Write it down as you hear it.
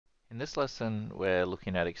In this lesson, we're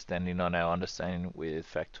looking at extending on our understanding with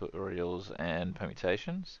factorials and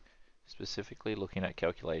permutations, specifically looking at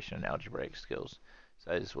calculation and algebraic skills.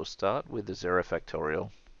 So as we'll start with the 0 factorial.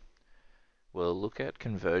 We'll look at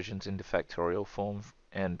conversions into factorial form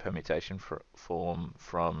and permutation form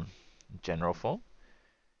from general form.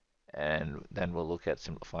 And then we'll look at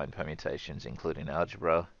simplifying permutations, including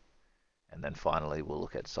algebra. And then finally, we'll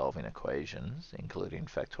look at solving equations, including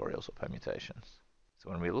factorials or permutations. So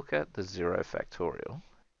when we look at the 0 factorial,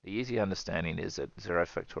 the easy understanding is that 0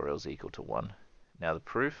 factorial is equal to 1. Now the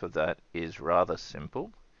proof of that is rather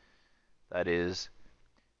simple. That is,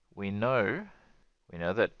 we know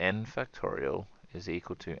that n factorial is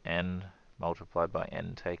equal to n multiplied by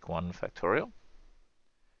n take 1 factorial.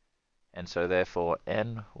 And so therefore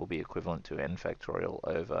n will be equivalent to n factorial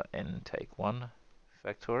over n take 1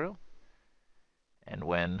 factorial. And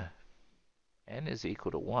when n is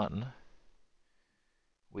equal to 1,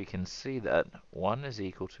 we can see that 1 is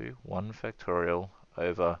equal to 1 factorial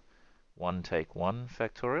over 1 take 1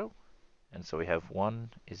 factorial. And so we have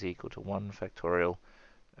 1 is equal to 1 factorial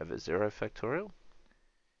over 0 factorial.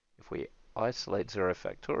 If we isolate 0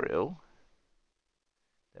 factorial,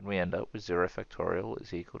 then we end up with 0 factorial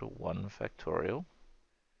is equal to 1 factorial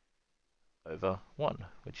over 1,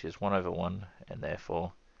 which is 1 over 1, and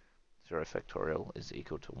therefore 0 factorial is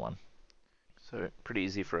equal to 1. So pretty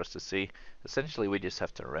easy for us to see. Essentially, we just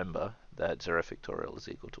have to remember that 0 factorial is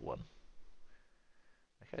equal to 1.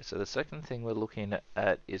 Okay, so the second thing we're looking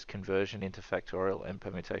at is conversion into factorial and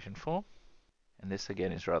permutation form. And this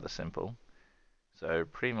again is rather simple. So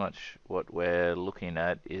pretty much what we're looking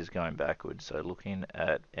at is going backwards. So looking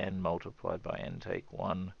at n multiplied by n take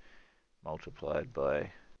 1 multiplied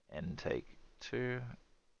by n take 2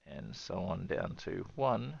 and so on down to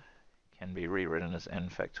 1 can be rewritten as n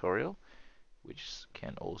factorial, which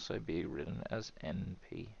can also be written as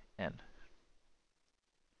npn.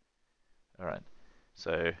 Alright,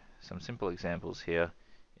 so some simple examples here.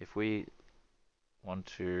 If we want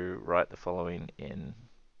to write the following in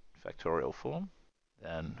factorial form,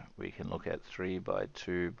 then we can look at 3 by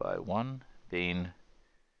 2 by 1 being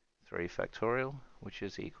 3 factorial, which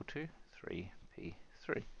is equal to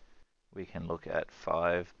 3p3. We can look at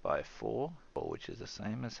 5 by 4, which is the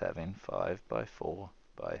same as having 5 by 4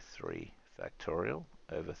 by 3 factorial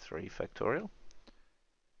over 3 factorial.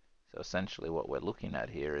 So essentially what we're looking at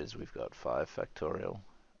here is we've got 5 factorial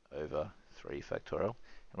over 3 factorial.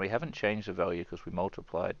 And we haven't changed the value because we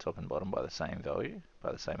multiplied top and bottom by the same value,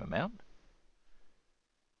 by the same amount.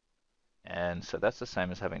 And so that's the same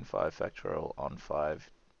as having 5 factorial on 5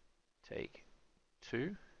 take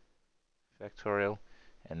 2 factorial.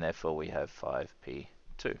 And therefore we have 5p2.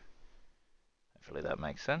 Hopefully that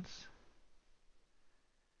makes sense.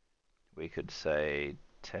 We could say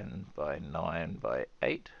 10 by 9 by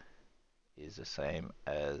 8 is the same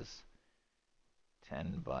as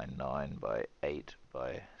 10 by 9 by 8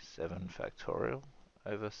 by 7 factorial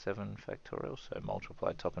over 7 factorial. So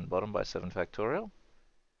multiply top and bottom by 7 factorial,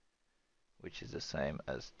 which is the same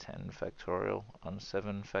as 10 factorial on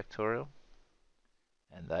 7 factorial.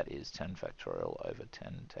 And that is 10 factorial over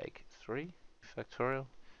 10 take 3 factorial,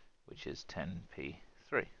 which is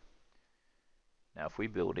 10p3. Now if we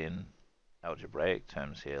build in algebraic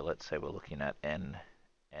terms here, let's say we're looking at n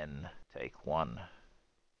take 1.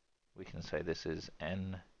 We can say this is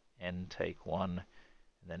n take 1,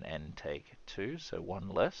 and then n take 2, so 1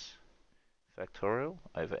 less factorial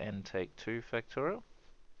over n take 2 factorial.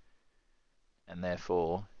 And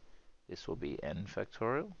therefore this will be n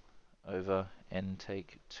factorial over n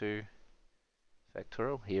take 2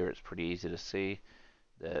 factorial. Here it's pretty easy to see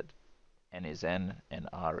that n is n and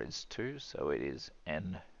r is 2, so it is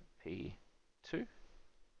np2.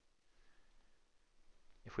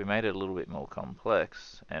 If we made it a little bit more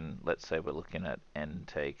complex, and let's say we're looking at n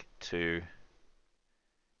take 2,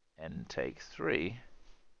 n take 3,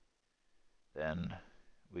 then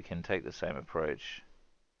we can take the same approach,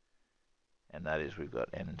 and that is we've got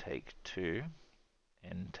n take 2,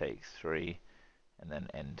 n take 3, and then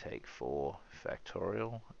n take 4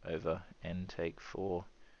 factorial over n take 4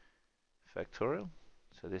 factorial.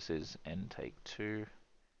 So this is n take 2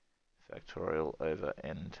 factorial over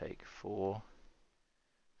n take 4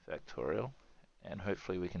 factorial. And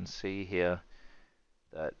hopefully we can see here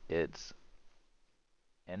that it's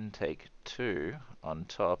n take 2 on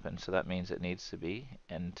top, and so that means it needs to be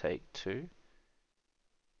n take 2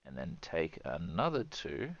 and then take another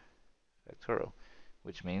 2 factorial,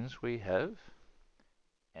 which means we have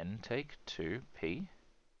n take 2p2.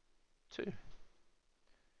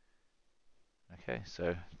 Okay,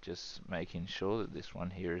 so just making sure that this one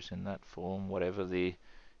here is in that form, whatever the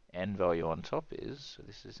n value on top is, so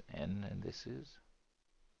this is n and this is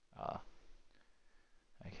r.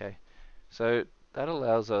 Okay, so that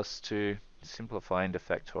allows us to simplify into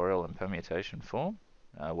factorial and permutation form,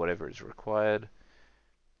 whatever is required,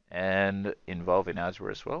 and involve in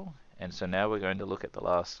algebra as well. And so now we're going to look at the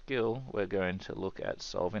last skill. We're going to look at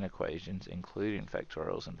solving equations including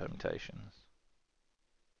factorials and permutations.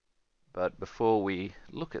 But before we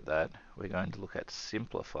look at that, we're going to look at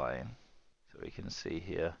simplifying. So we can see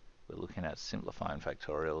here we're looking at simplifying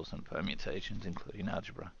factorials and permutations including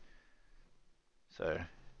algebra. So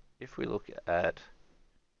if we look at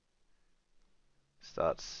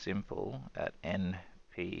start simple at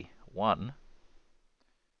np1,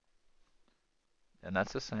 and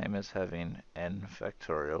that's the same as having n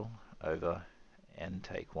factorial over n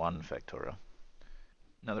take 1 factorial.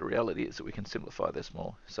 Now the reality is that we can simplify this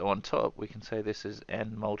more. So on top we can say this is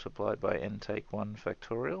n multiplied by n take 1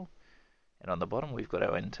 factorial, and on the bottom we've got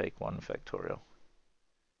our n take 1 factorial.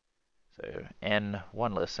 So n,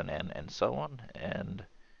 1 less than n, and so on, and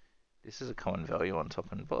this is a common value on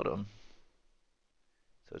top and bottom.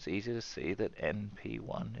 So it's easy to see that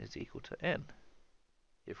np1 is equal to n.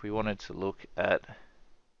 If we wanted to look at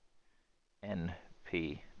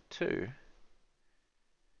np2,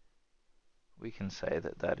 we can say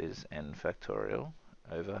that that is n factorial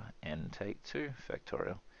over n take 2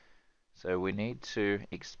 factorial. So we need to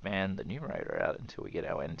expand the numerator out until we get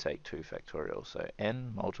our n take 2 factorial. So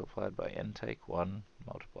n multiplied by n take 1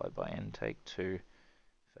 multiplied by n take 2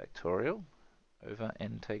 factorial over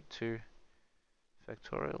n take 2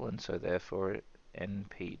 factorial, and so therefore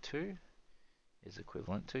np2 is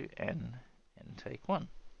equivalent to n take 1.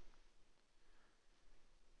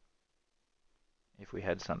 If we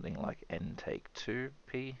had something like n take 2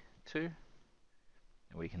 p2,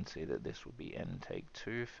 we can see that this will be n take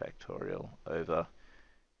 2 factorial over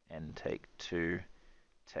n take 2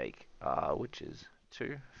 take r, which is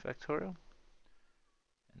 2 factorial.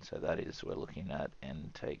 And so that is, we're looking at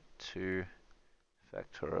n take 2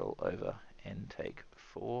 factorial over n take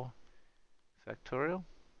 4 factorial.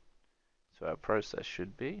 So our process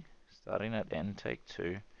should be, starting at n take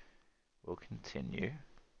 2, we'll continue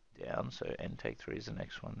down, so n take 3 is the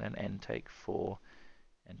next one, then n take 4,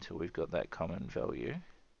 until we've got that common value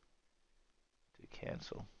to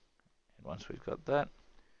cancel. And once we've got that,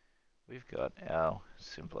 we've got our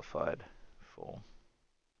simplified form.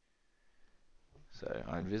 So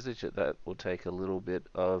I envisage that will take a little bit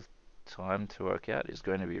of time to work out. It's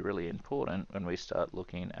going to be really important when we start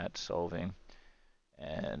looking at solving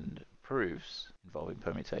and proofs involving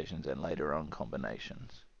permutations and later on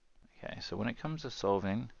combinations. Okay, so when it comes to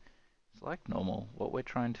solving, it's like normal. What we're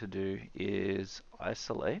trying to do is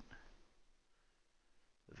isolate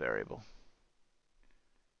the variable.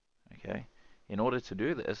 Okay, in order to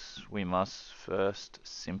do this, we must first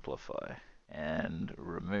simplify and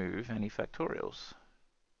remove any factorials.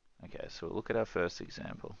 Okay, so we'll look at our first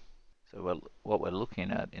example. So what we're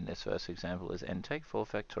looking at in this first example is n take 4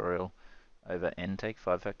 factorial over n take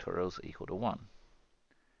 5 factorial is equal to 1.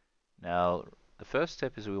 Now, the first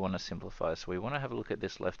step is we want to simplify, so we want to have a look at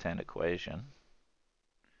this left-hand equation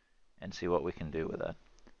and see what we can do with that.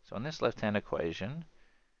 So on this left-hand equation,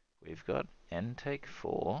 we've got n take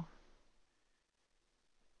 4,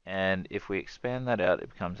 and if we expand that out, it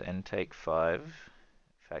becomes n take 5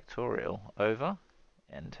 factorial over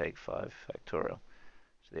n take 5 factorial.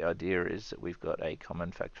 So the idea is that we've got a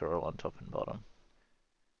common factorial on top and bottom.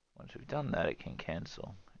 Once we've done that, it can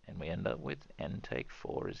cancel, and we end up with n take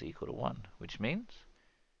 4 is equal to 1, which means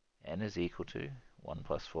n is equal to 1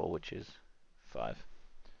 plus 4, which is 5.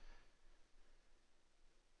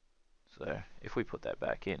 So if we put that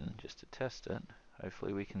back in just to test it,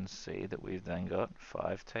 hopefully we can see that we've then got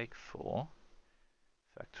 5 take 4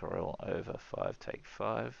 factorial over 5 take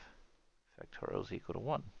 5 factorial is equal to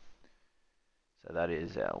 1. So that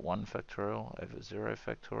is our 1 factorial over 0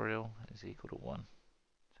 factorial is equal to 1.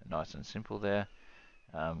 So nice and simple there.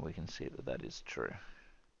 We can see that that is true.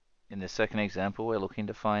 In the second example, we're looking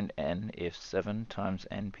to find n if 7 times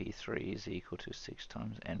np3 is equal to 6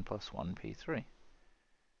 times n plus 1 p3.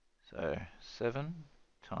 So 7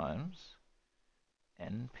 times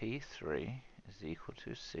np3 is equal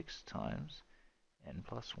to 6 times n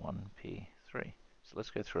plus 1 p3. So let's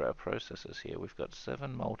go through our processes here. We've got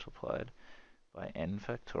 7 multiplied by n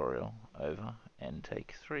factorial over n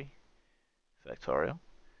take 3 factorial.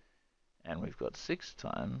 And we've got 6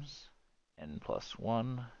 times n plus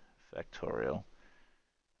 1 factorial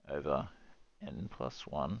over n plus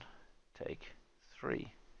 1 take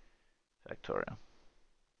 3 factorial.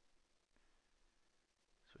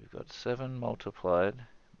 So we've got 7 multiplied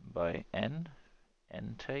by n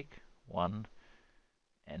take 1,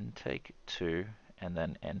 n take 2 and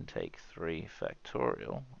then n take 3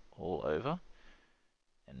 factorial all over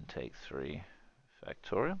n take 3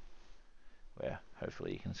 factorial, where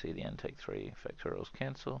hopefully you can see the n take 3 factorials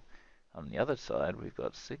cancel. On the other side, we've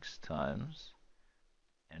got 6 times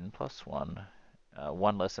n plus 1.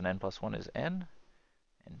 1 less than n plus 1 is n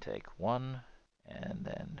take 1, and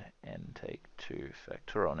then n take 2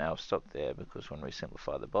 factorial. Now I've stopped there because when we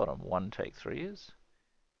simplify the bottom, 1 take 3 is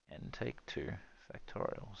n take 2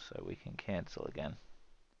 factorial, so we can cancel again.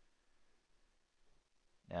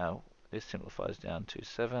 Now this simplifies down to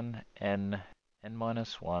 7 n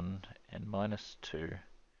minus 1, n minus 2,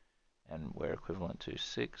 and we're equivalent to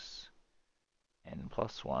 6 n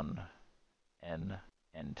plus 1, n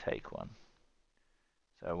take 1.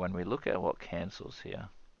 So when we look at what cancels here,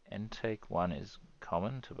 n take 1 is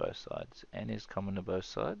common to both sides, n is common to both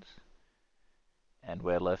sides, and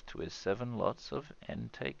we're left with 7 lots of n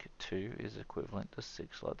take 2 is equivalent to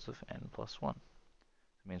 6 lots of n plus 1.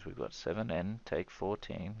 That means we've got 7n take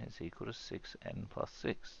 14 is equal to 6n plus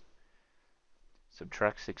 6.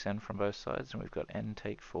 Subtract 6n from both sides, and we've got n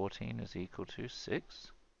take 14 is equal to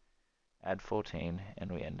 6. Add 14,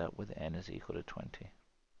 and we end up with n is equal to 20.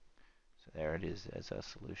 So there it is as our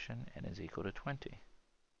solution, n is equal to 20.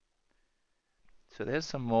 So there's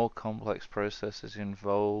some more complex processes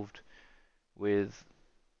involved with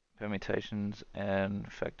permutations and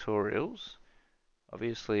factorials.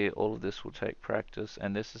 Obviously, all of this will take practice,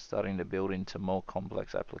 and this is starting to build into more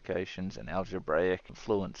complex applications and algebraic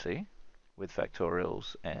fluency with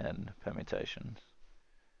factorials and permutations.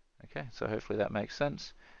 Okay, so hopefully that makes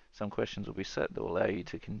sense. Some questions will be set that will allow you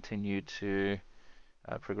to continue to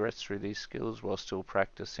progress through these skills while still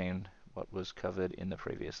practicing what was covered in the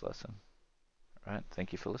previous lesson. All right,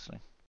 thank you for listening.